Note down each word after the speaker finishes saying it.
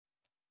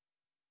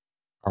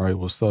All right,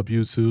 what's up,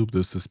 YouTube?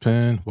 This is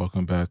Penn.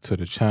 Welcome back to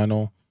the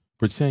channel.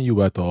 Pretend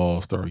you at the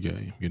All-Star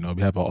game. We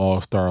have an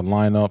All-Star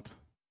lineup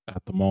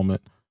at the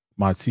moment.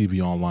 My TV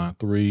Online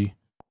 3,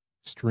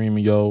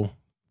 Streamio.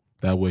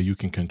 That way you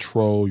can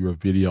control your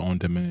video on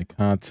demand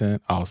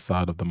content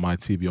outside of the My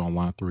TV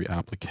Online 3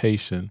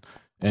 application.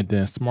 And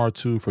then Smart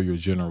 2 for your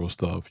general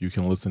stuff. You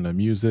can listen to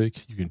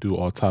music. You can do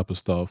all type of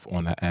stuff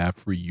on the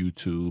ad-free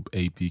YouTube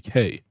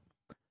APK.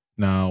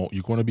 Now,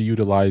 you're going to be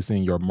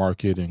utilizing your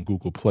Market and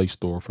Google Play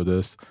Store for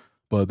this,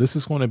 but this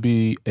is going to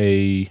be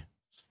a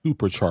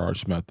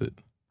supercharge method.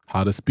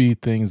 How to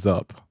speed things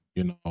up.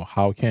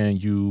 How can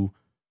you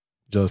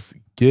just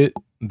get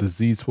the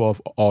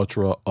Z12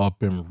 Ultra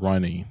up and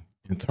running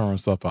in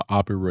terms of an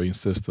operating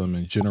system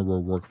and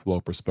general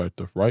workflow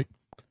perspective, right?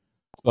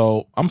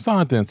 So I'm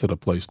signed into the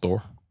Play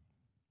Store.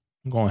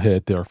 I'm going to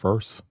head there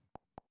first.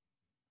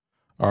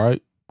 All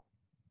right.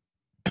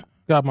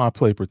 Got my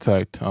Play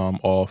Protect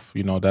off.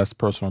 That's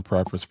personal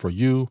preference for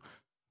you.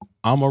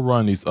 I'm gonna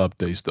run these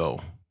updates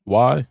though.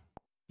 Why?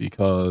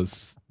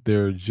 Because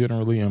they're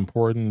generally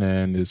important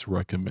and it's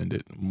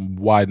recommended.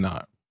 Why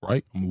not?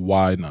 Right?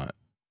 Why not?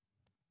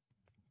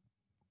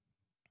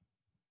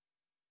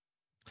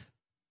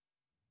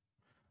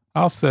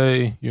 I'll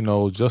say,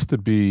 just to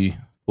be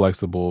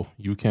flexible,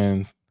 you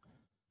can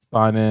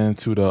sign in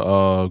to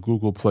the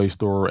Google Play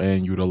Store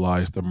and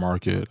utilize the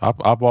Market.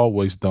 I've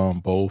always done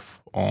both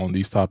on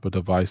these type of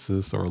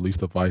devices, or at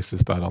least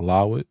devices that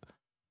allow it,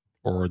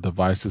 or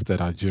devices that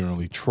I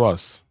generally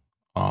trust.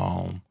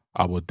 I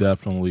would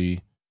definitely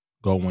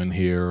go in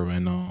here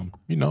and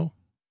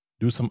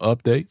do some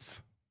updates,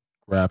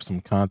 grab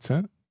some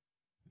content,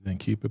 and then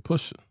keep it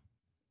pushing.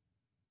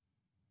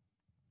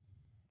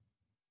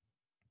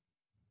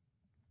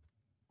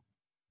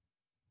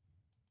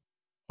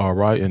 All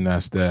right, and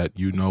that's that.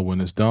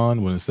 When it's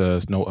done, when it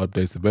says no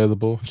updates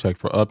available, check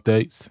for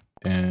updates.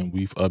 And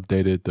we've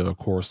updated the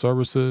core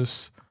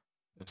services,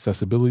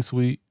 accessibility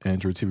suite,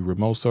 Android TV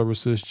remote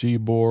services,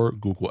 Gboard,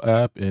 Google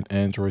app, and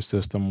Android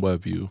system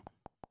web view.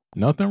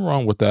 Nothing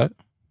wrong with that.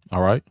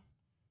 All right.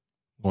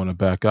 Going to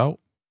back out.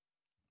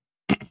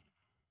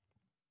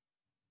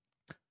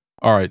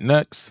 All right,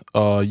 next,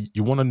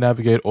 you want to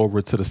navigate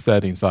over to the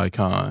settings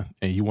icon,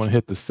 and you want to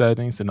hit the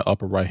settings in the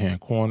upper right-hand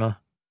corner.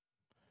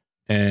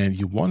 And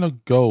you want to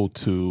go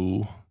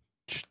to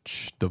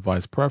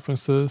device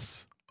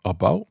preferences,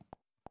 about,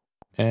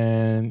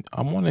 and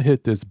I'm going to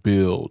hit this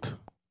build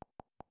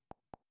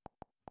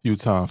a few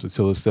times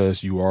until it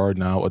says you are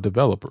now a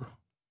developer.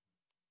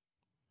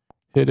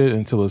 Hit it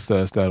until it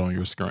says that on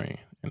your screen.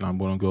 And I'm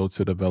going to go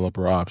to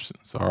developer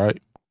options. All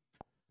right.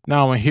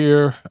 Now in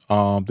here,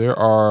 there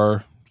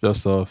are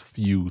just a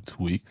few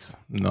tweaks,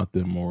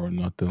 nothing more,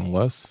 nothing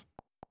less.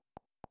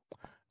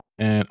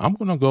 And I'm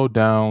going to go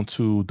down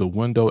to the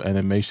window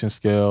animation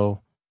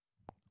scale.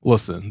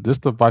 Listen, this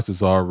device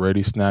is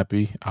already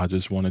snappy. I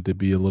just wanted to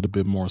be a little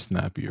bit more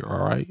snappier.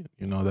 All right.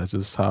 That's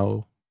just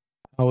how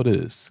it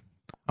is.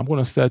 I'm going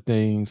to set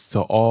things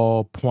to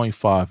all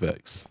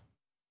 0.5x.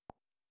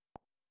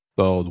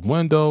 So the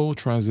window,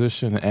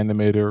 transition, and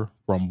animator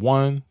from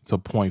 1 to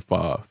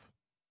 0.5.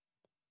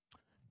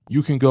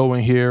 You can go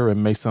in here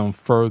and make some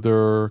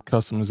further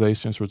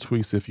customizations or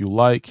tweaks if you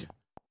like.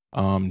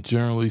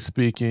 Generally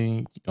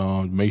speaking,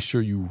 make sure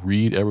you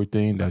read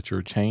everything that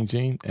you're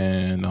changing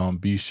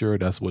and be sure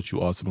that's what you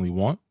ultimately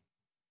want.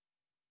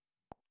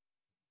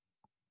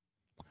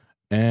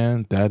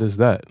 And that is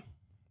that.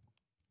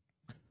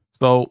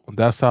 So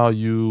that's how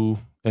you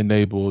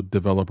enable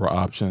developer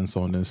options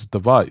on this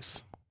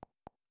device.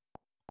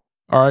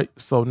 All right,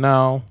 so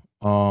now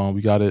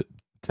we got it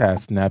tad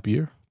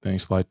snappier,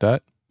 things like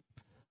that.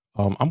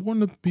 I'm going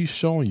to be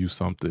showing you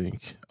something.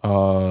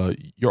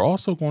 You're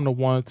also going to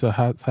want to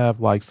have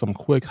like some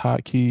quick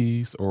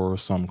hotkeys or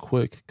some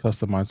quick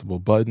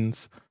customizable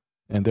buttons.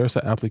 And there's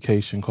an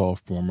application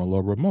called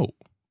Formula Remote.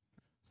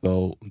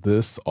 So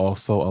this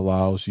also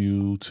allows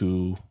you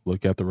to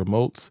look at the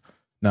remotes.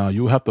 Now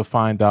you have to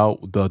find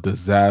out the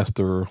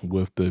disaster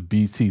with the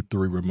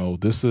BT3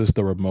 remote. This is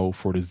the remote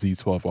for the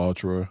Z12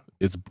 Ultra.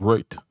 It's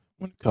bricked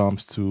when it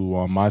comes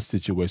to my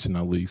situation,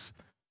 at least.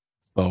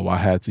 So I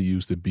had to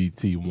use the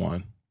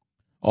BT1.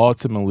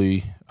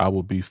 Ultimately, I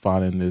will be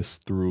finding this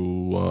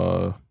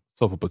through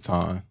Sofa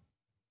Baton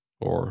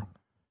or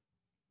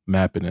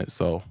mapping it.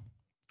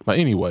 But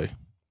anyway,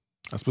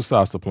 that's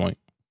besides the point.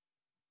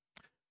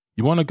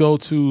 You want to go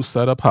to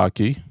setup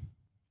hotkey,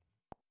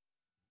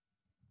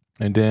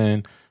 and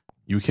then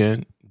you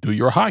can do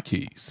your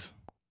hotkeys.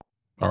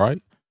 All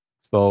right.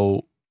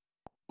 So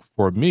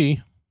for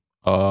me,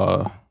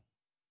 the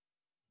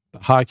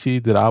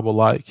hotkey that I would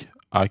like,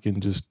 I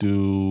can just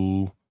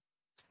do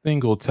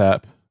single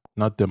tap,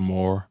 nothing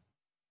more.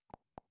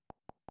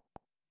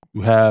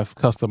 You have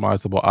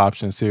customizable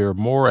options here,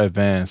 more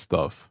advanced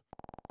stuff.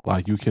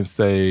 Like you can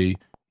say,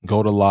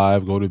 go to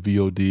live, go to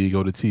VOD,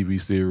 go to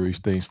TV series,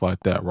 things like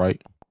that, right?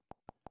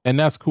 And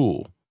that's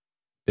cool.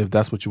 If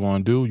that's what you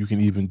want to do, you can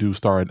even do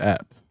start an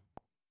app.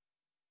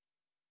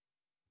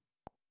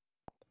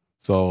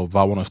 So if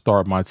I want to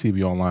start my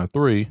TV Online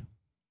 3,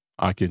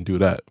 I can do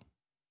that.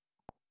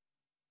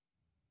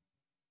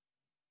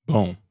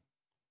 Boom,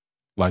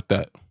 like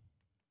that.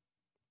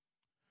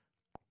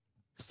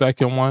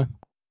 Second one,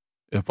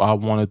 if I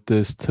wanted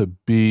this to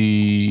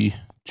be,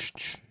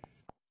 I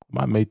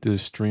might make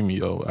this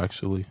Streamio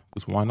actually,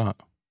 because why not?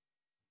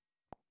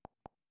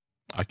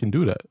 I can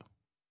do that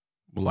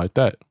like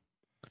that.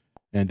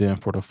 And then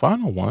for the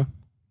final one,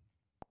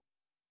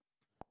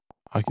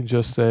 I can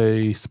just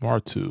say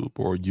SmartTube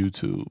or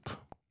YouTube.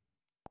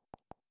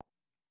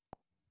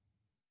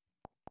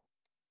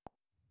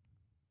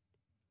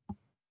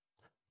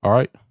 All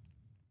right.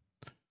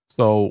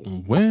 So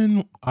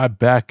when I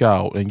back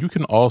out, and you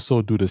can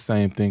also do the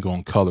same thing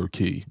on color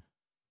key,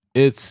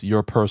 it's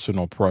your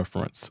personal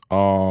preference.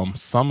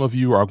 Some of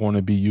you are going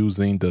to be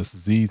using the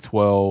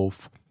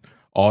Z12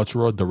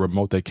 Ultra, the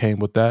remote that came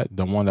with that,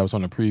 the one that was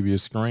on the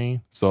previous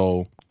screen.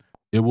 So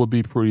it will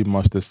be pretty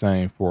much the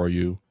same for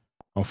you.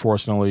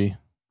 Unfortunately,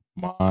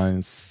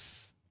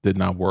 mine's did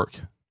not work.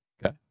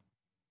 Okay.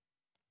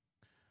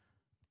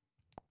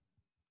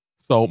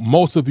 So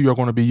most of you are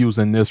going to be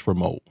using this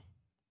remote.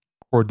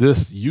 For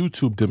this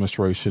YouTube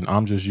demonstration,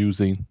 I'm just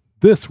using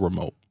this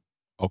remote.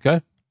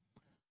 Okay.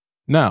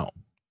 Now,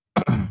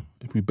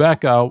 if we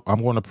back out,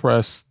 I'm going to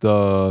press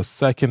the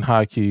second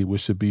hotkey,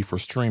 which should be for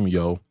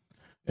Streamio.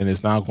 And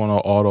it's not going to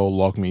auto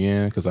log me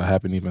in because I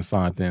haven't even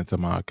signed into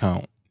my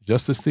account,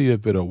 just to see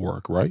if it'll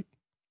work, right?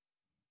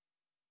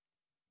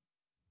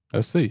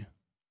 Let's see.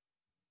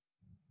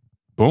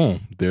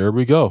 Boom, there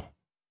we go.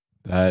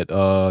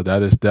 That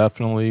is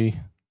definitely,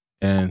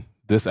 and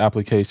this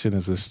application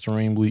is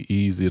extremely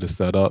easy to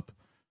set up.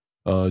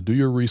 Do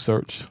your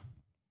research.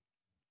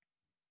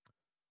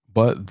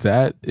 But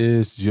that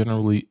is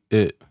generally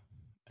it.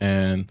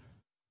 And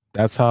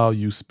that's how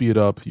you speed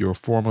up your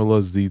Formula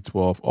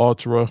Z12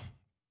 Ultra.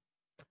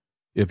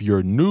 If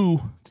you're new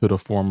to the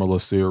Formula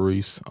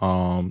series,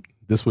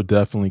 this would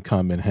definitely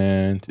come in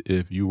hand.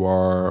 If you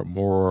are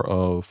more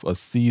of a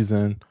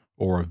seasoned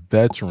or a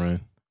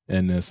veteran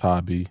in this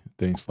hobby,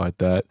 things like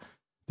that,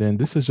 then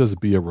this is just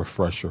be a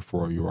refresher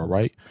for you, all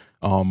right?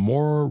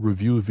 More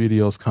review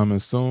videos coming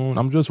soon.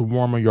 I'm just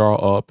warming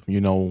y'all up,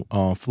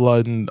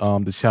 flooding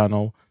the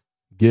channel,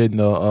 getting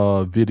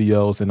the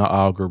videos in the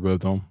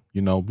algorithm,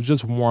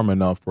 just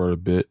warming up for a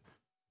bit.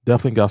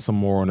 Definitely got some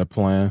more on the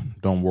plan.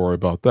 Don't worry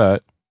about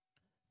that.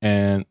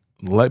 And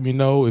let me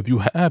know if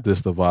you have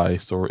this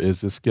device, or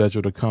is it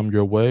scheduled to come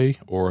your way,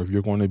 or if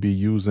you're going to be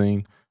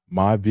using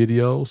my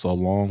videos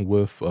along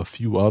with a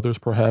few others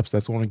perhaps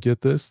that's going to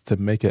get this to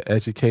make an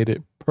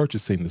educated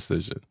purchasing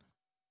decision.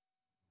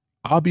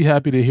 I'll be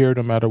happy to hear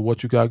no matter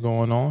what you got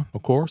going on,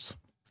 of course.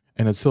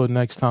 And until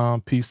next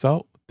time, peace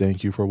out.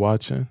 Thank you for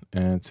watching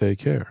and take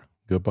care.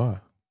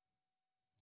 Goodbye.